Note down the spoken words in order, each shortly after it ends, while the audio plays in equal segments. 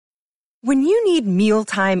When you need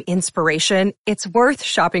mealtime inspiration, it's worth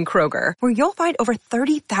shopping Kroger, where you'll find over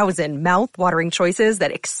 30,000 mouth-watering choices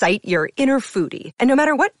that excite your inner foodie. And no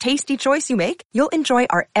matter what tasty choice you make, you'll enjoy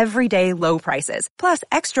our everyday low prices, plus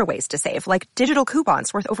extra ways to save, like digital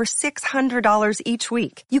coupons worth over $600 each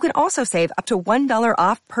week. You can also save up to $1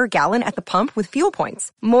 off per gallon at the pump with fuel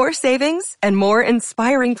points. More savings and more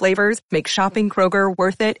inspiring flavors make shopping Kroger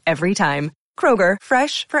worth it every time. Kroger,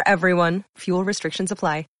 fresh for everyone. Fuel restrictions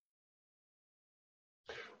apply.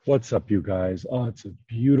 What's up, you guys? It's a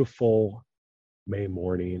beautiful May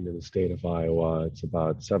morning in the state of Iowa. It's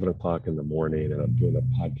about 7 o'clock in the morning, and I'm doing a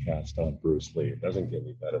podcast on Bruce Lee. It doesn't get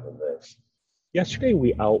any better than this. Yesterday,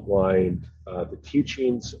 we outlined the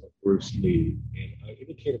teachings of Bruce Lee, and I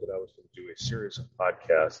indicated that I was going to do a series of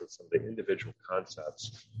podcasts on some of the individual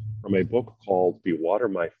concepts from a book called Be Water,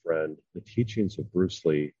 My Friend, The Teachings of Bruce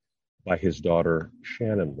Lee by his daughter,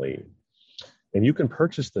 Shannon Lee. And you can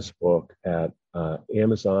purchase this book at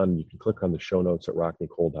Amazon. You can click on the show notes at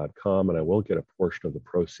rocknicole.com, and I will get a portion of the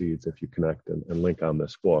proceeds if you connect and link on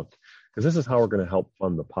this book, because this is how we're going to help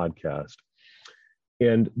fund the podcast.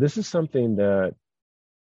 And this is something that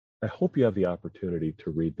I hope you have the opportunity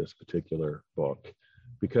to read this particular book,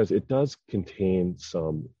 because it does contain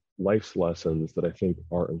some life's lessons that I think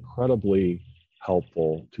are incredibly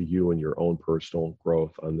helpful to you in your own personal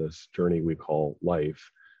growth on this journey we call life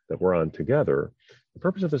that we're on together. The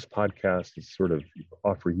purpose of this podcast is sort of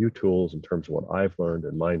offer you tools in terms of what I've learned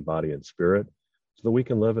in mind, body, and spirit, so that we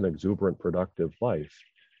can live an exuberant, productive life.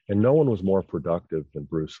 And no one was more productive than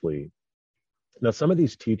Bruce Lee. Now, some of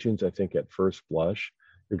these teachings, I think at first blush,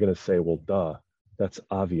 you're going to say, well, duh, that's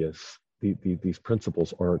obvious. These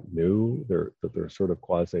principles aren't new. They're sort of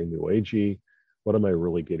quasi-new agey. What am I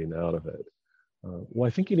really getting out of it? Well,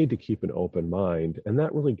 I think you need to keep an open mind. And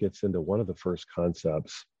that really gets into one of the first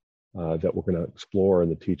concepts that we're going to explore in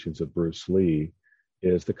the teachings of Bruce Lee,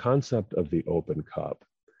 is the concept of the open cup.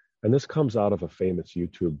 And this comes out of a famous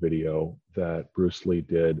YouTube video that Bruce Lee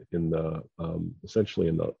did in the essentially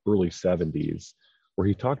in the early 70s, where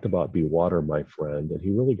he talked about be water, my friend. And he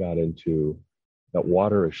really got into that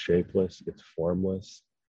water is shapeless, it's formless.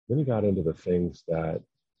 Then he got into the things that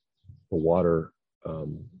the water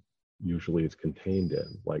usually is contained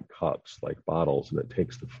in, like cups, like bottles, and it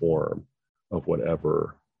takes the form of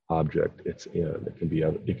whatever object it's in. It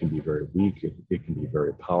can be very weak, it can be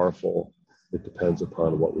very powerful. It depends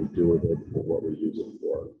upon what we do with it and what we use it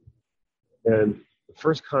for. And the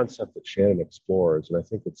first concept that Shannon explores, and I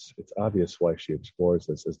think it's obvious why she explores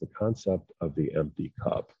this, is the concept of the empty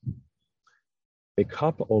cup. A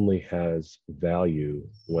cup only has value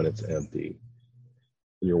when it's empty.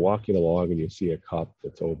 When you're walking along and you see a cup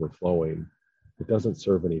that's overflowing, it doesn't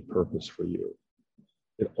serve any purpose for you.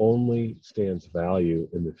 It only stands value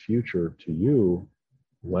in the future to you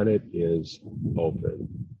when it is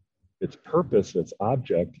open. Its purpose, its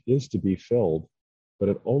object is to be filled, but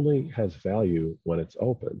it only has value when it's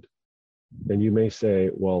opened. And you may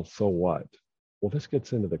say, well, so what? Well, this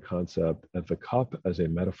gets into the concept of the cup as a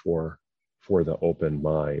metaphor for the open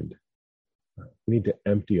mind. We need to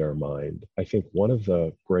empty our mind. I think one of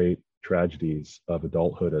the great tragedies of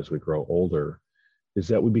adulthood as we grow older is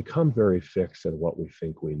that we become very fixed in what we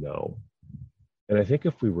think we know. And I think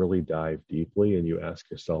if we really dive deeply and you ask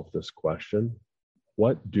yourself this question,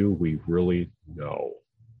 what do we really know?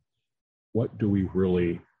 What do we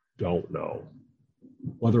really don't know?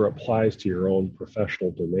 Whether it applies to your own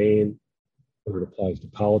professional domain, whether it applies to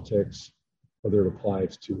politics, whether it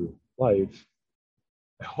applies to life,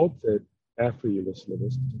 I hope that after you listen to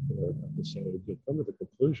this particular episode, you'll come to the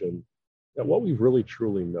conclusion that what we really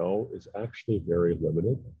truly know is actually very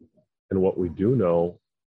limited. And what we do know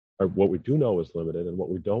is limited, and what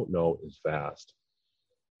we don't know is vast.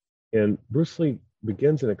 And Bruce Lee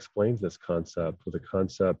begins and explains this concept with a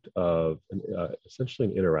concept of essentially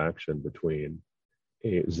an interaction between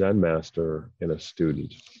a Zen master and a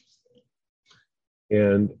student.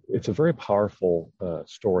 And it's a very powerful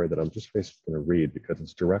story that I'm just basically going to read because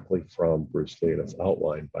it's directly from Bruce Lee and it's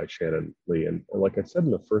outlined by Shannon Lee. And like I said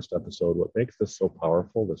in the first episode, what makes this so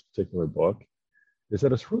powerful, this particular book, is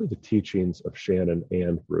that it's really the teachings of Shannon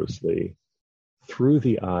and Bruce Lee through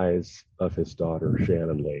the eyes of his daughter,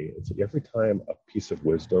 Shannon Lee. It's like every time a piece of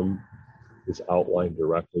wisdom is outlined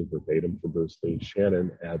directly verbatim from Bruce Lee,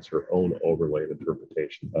 Shannon adds her own overlay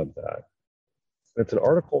interpretation of that. It's an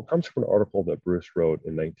article, it comes from an article that Bruce wrote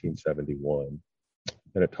in 1971,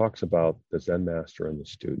 and it talks about the Zen master and the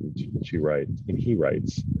student. And he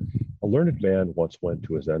writes, a learned man once went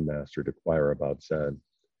to a Zen master to inquire about Zen.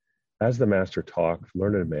 As the master talked, the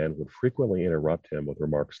learned man would frequently interrupt him with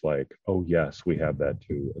remarks like, oh yes, we have that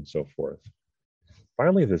too, and so forth.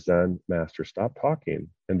 Finally, the Zen master stopped talking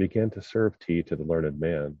and began to serve tea to the learned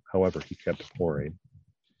man. However, he kept pouring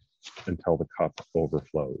until the cup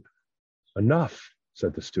overflowed. "Enough,"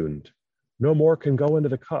 said the student. "No more can go into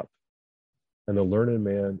the cup." And the learned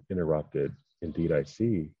man interrupted. "Indeed, I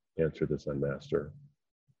see," answered the Zen master.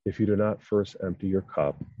 "If you do not first empty your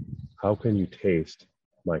cup, how can you taste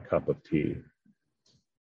my cup of tea?"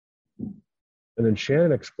 And then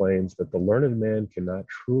Shannon explains that the learned man cannot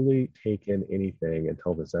truly take in anything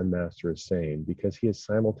until the Zen master is saying, because he is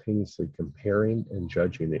simultaneously comparing and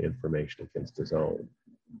judging the information against his own.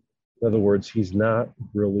 In other words, he's not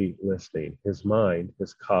really listening. His mind,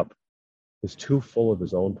 his cup, is too full of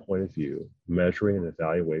his own point of view, measuring and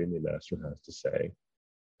evaluating the master has to say,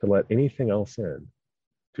 to let anything else in.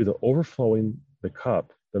 To the overflowing the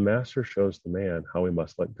cup, the master shows the man how he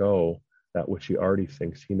must let go that which he already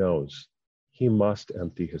thinks he knows. He must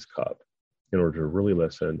empty his cup in order to really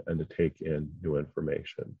listen and to take in new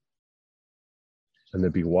information. And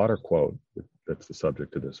the Be Water quote, that's the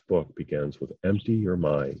subject of this book, begins with, "Empty your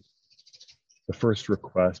mind." The first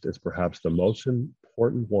request is perhaps the most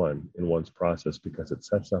important one in one's process because it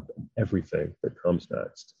sets up everything that comes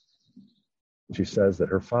next. She says that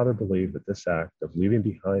her father believed that this act of leaving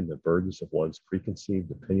behind the burdens of one's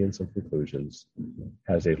preconceived opinions and conclusions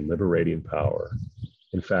has a liberating power.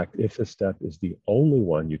 In fact, if this step is the only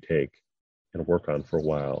one you take and work on for a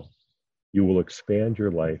while, you will expand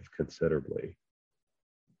your life considerably.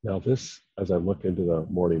 Now this, as I look into the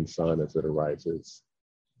morning sun as it arises,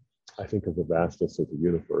 I think of the vastness of the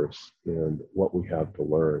universe and what we have to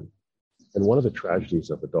learn. And one of the tragedies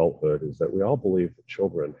of adulthood is that we all believe that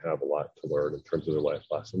children have a lot to learn in terms of their life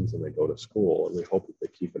lessons, and they go to school, and we hope that they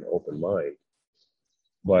keep an open mind.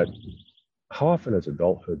 But how often as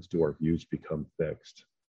adulthoods do our views become fixed?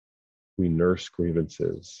 We nurse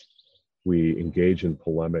grievances. We engage in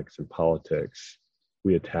polemics and politics.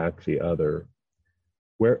 We attack the other.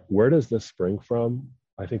 Where does this spring from?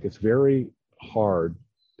 I think it's very hard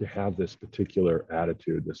to have this particular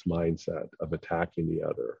attitude, this mindset of attacking the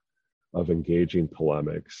other, of engaging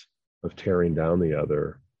polemics, of tearing down the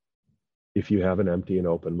other, if you have an empty and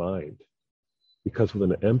open mind. Because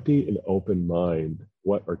with an empty and open mind,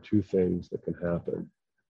 what are two things that can happen?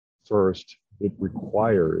 First, it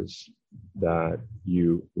requires that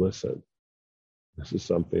you listen. This is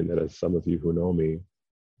something that, as some of you who know me,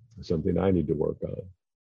 is something I need to work on.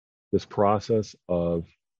 This process of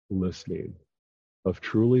listening, of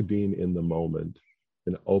truly being in the moment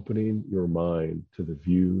and opening your mind to the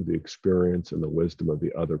view, the experience, and the wisdom of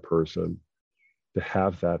the other person, to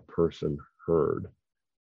have that person heard.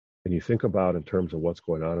 And you think about in terms of what's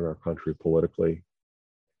going on in our country politically,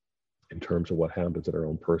 in terms of what happens in our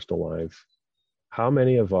own personal life, how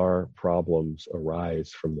many of our problems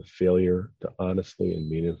arise from the failure to honestly and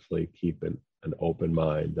meaningfully keep an open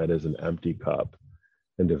mind, that is an empty cup,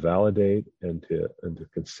 and to validate and to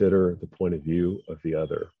consider the point of view of the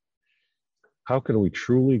other? How can we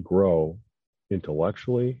truly grow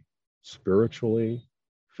intellectually, spiritually,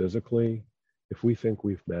 physically, if we think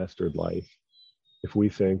we've mastered life, if we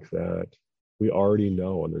think that we already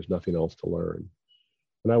know and there's nothing else to learn?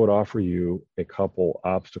 And I would offer you a couple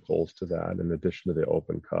obstacles to that in addition to the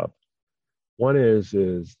open cup. One is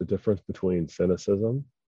the difference between cynicism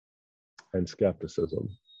and skepticism.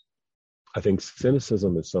 I think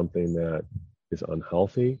cynicism is something that is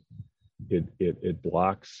unhealthy. It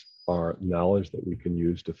blocks our knowledge that we can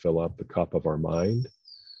use to fill up the cup of our mind.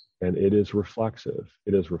 And it is reflexive.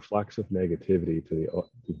 It is reflexive negativity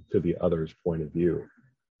to the other's point of view.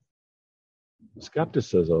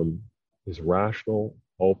 Skepticism is rational,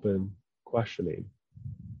 open questioning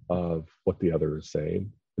of what the other is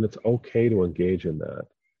saying. And it's okay to engage in that.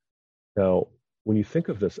 Now, when you think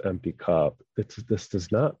of this empty cup, this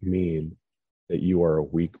does not mean that you are a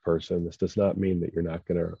weak person. This does not mean that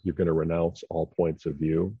you're going to renounce all points of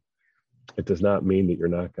view. It does not mean that you're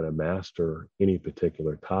not going to master any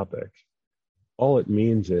particular topic. All it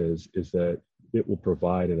means is that it will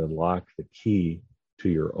provide and unlock the key to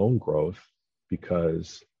your own growth,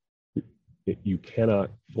 because you cannot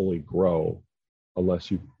fully grow unless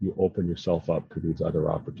you open yourself up to these other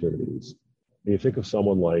opportunities. When you think of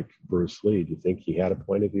someone like Bruce Lee, do you think he had a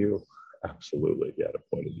point of view? Absolutely, he had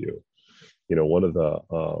a point of view. You know, one of the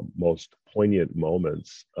most poignant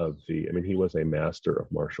moments he was a master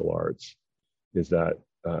of martial arts, is that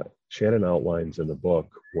Shannon outlines in the book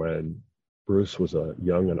when Bruce was a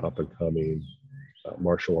young and up-and-coming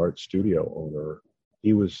martial arts studio owner.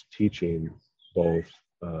 He was teaching both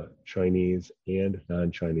Chinese and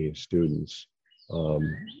non-Chinese students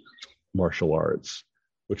martial arts.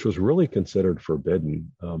 which was really considered forbidden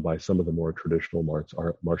by some of the more traditional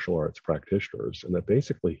martial arts practitioners, and that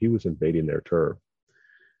basically he was invading their turf.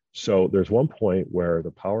 So there's one point where the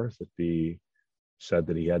powers that be said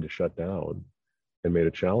that he had to shut down and made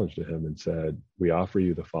a challenge to him and said, "We offer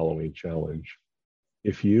you the following challenge.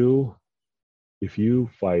 If you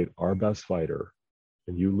fight our best fighter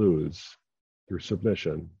and you lose your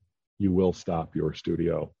submission, you will stop your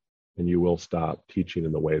studio and you will stop teaching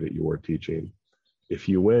in the way that you were teaching. If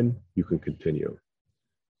you win, you can continue."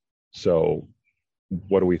 So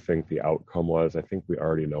what do we think the outcome was? I think we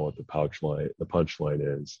already know what the punchline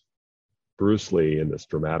is. Bruce Lee in this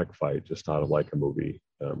dramatic fight, just out of like a movie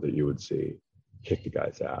that you would see, kicked the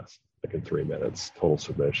guy's ass like in 3 minutes, total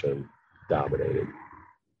submission, dominated.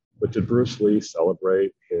 But did Bruce Lee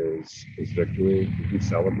celebrate his victory? Did he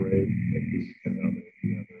celebrate that he dominated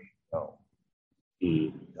the other? No.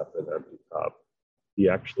 He kept an empty cup. He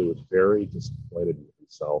actually was very disappointed in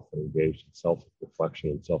himself and engaged in self-reflection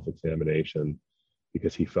and self-examination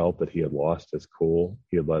because he felt that he had lost his cool.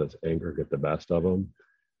 He had let his anger get the best of him.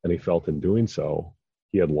 And he felt in doing so,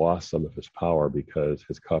 he had lost some of his power because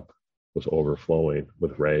his cup was overflowing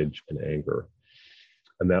with rage and anger.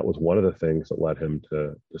 And that was one of the things that led him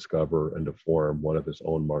to discover and to form one of his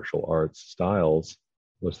own martial arts styles,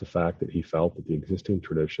 was the fact that he felt that the existing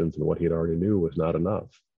traditions and what he already knew was not enough.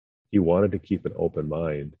 He wanted to keep an open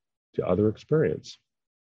mind to other experience.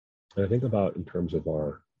 And I think about in terms of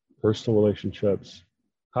our personal relationships,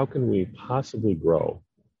 how can we possibly grow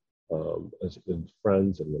as in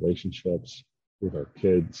friends and relationships with our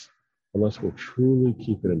kids, unless we're truly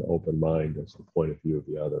keeping an open mind as the point of view of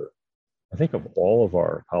the other? I think of all of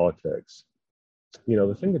our politics,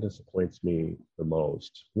 the thing that disappoints me the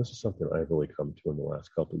most, and this is something I've really come to in the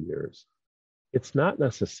last couple of years, it's not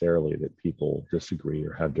necessarily that people disagree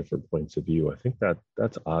or have different points of view. I think that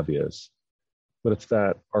that's obvious, but it's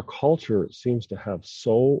that our culture seems to have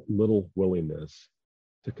so little willingness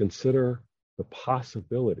to consider the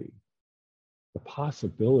possibility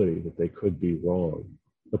that they could be wrong,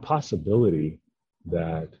 the possibility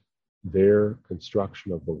that their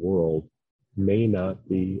construction of the world may not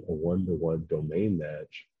be a one-to-one domain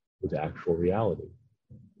match with actual reality.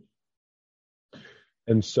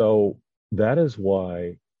 And so that is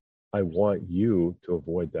why I want you to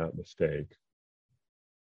avoid that mistake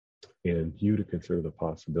and you to consider the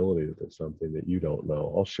possibility that there's something that you don't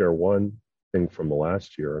know. I'll share one thing from the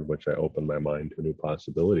last year in which I opened my mind to a new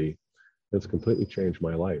possibility that's completely changed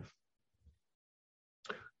my life.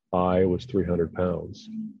 I was 300 pounds.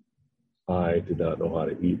 I did not know how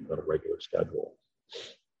to eat on a regular schedule.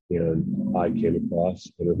 And I came across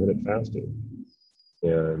intermittent fasting.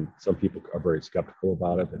 And some people are very skeptical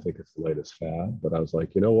about it. They think it's the latest fad. But I was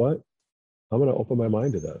like, you know what? I'm going to open my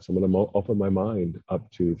mind to this. I'm going to open my mind up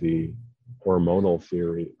to the hormonal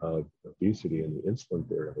theory of obesity and the insulin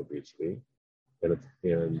theory of obesity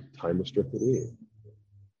and time-restricted eating.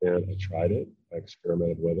 And I tried it. I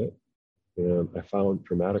experimented with it. And I found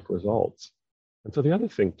dramatic results. And so the other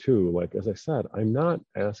thing too, like, as I said, I'm not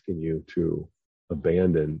asking you to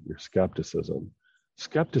abandon your skepticism.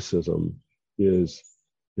 Skepticism is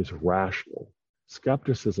rational.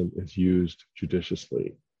 Skepticism is used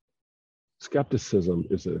judiciously. Skepticism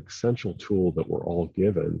is an essential tool that we're all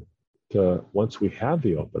given to, once we have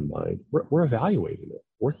the open mind, we're evaluating it,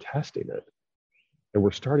 we're testing it. And we're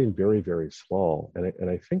starting very, very small. And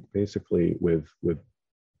I think basically with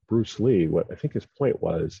Bruce Lee, what I think his point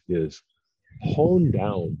was is hone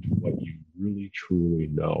down to what you really, truly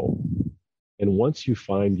know. And once you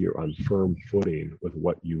find you're on firm footing with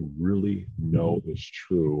what you really know is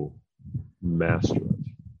true, master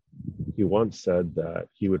it. He once said that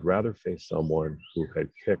he would rather face someone who had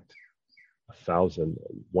kicked 1,000,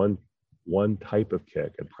 one type of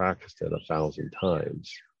kick and practiced it 1,000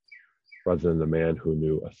 times, rather than the man who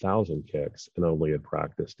knew 1,000 kicks and only had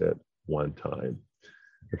practiced it one time.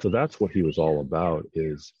 And so that's what he was all about,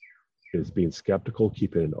 is being skeptical,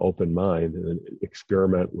 keeping an open mind, and then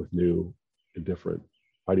experiment with new and different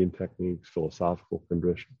fighting techniques, philosophical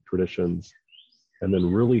traditions, and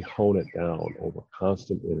then really hone it down over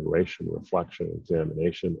constant iteration, reflection,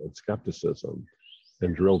 examination, and skepticism,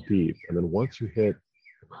 and drill deep. And then once you hit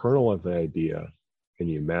the kernel of the idea and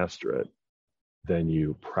you master it, then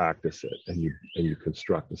you practice it and you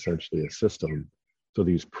construct essentially a system. So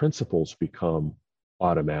these principles become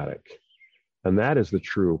automatic. And that is the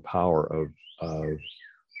true power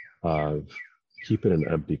of keeping an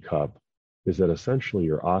empty cup, is that essentially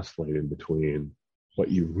you're oscillating between what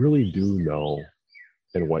you really do know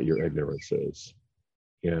and what your ignorance is.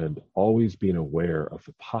 And always being aware of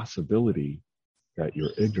the possibility that your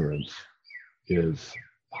ignorance is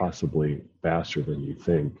possibly faster than you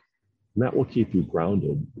think. And that will keep you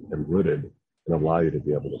grounded and rooted and allow you to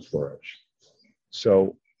be able to flourish.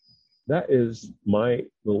 So that is my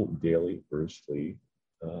little daily Bruce Lee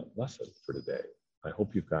lesson for today. I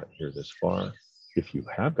hope you've gotten here this far. If you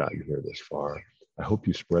have gotten here this far, I hope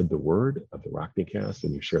you spread the word of the Rockneycast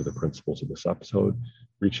and you share the principles of this episode.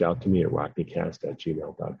 Reach out to me at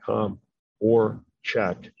rockneycast@gmail.com or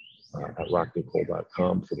check at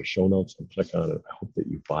rockneycole.com for the show notes and click on it. I hope that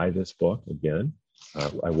you buy this book. Again,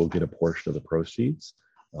 I will get a portion of the proceeds,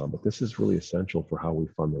 but this is really essential for how we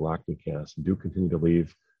fund the Rockneycast. And do continue to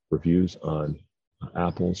leave reviews on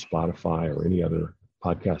Apple, Spotify, or any other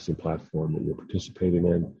podcasting platform that you're participating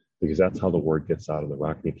in, because that's how the word gets out of the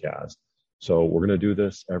Rockneycast. So we're going to do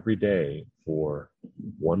this every day for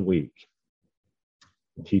 1 week.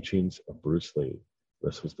 The teachings of Bruce Lee.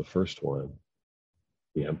 This was the first one,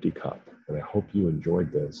 The Empty Cup. And I hope you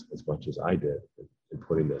enjoyed this as much as I did in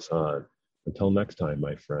putting this on. Until next time,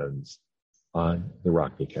 my friends, on the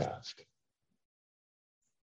Rockneycast.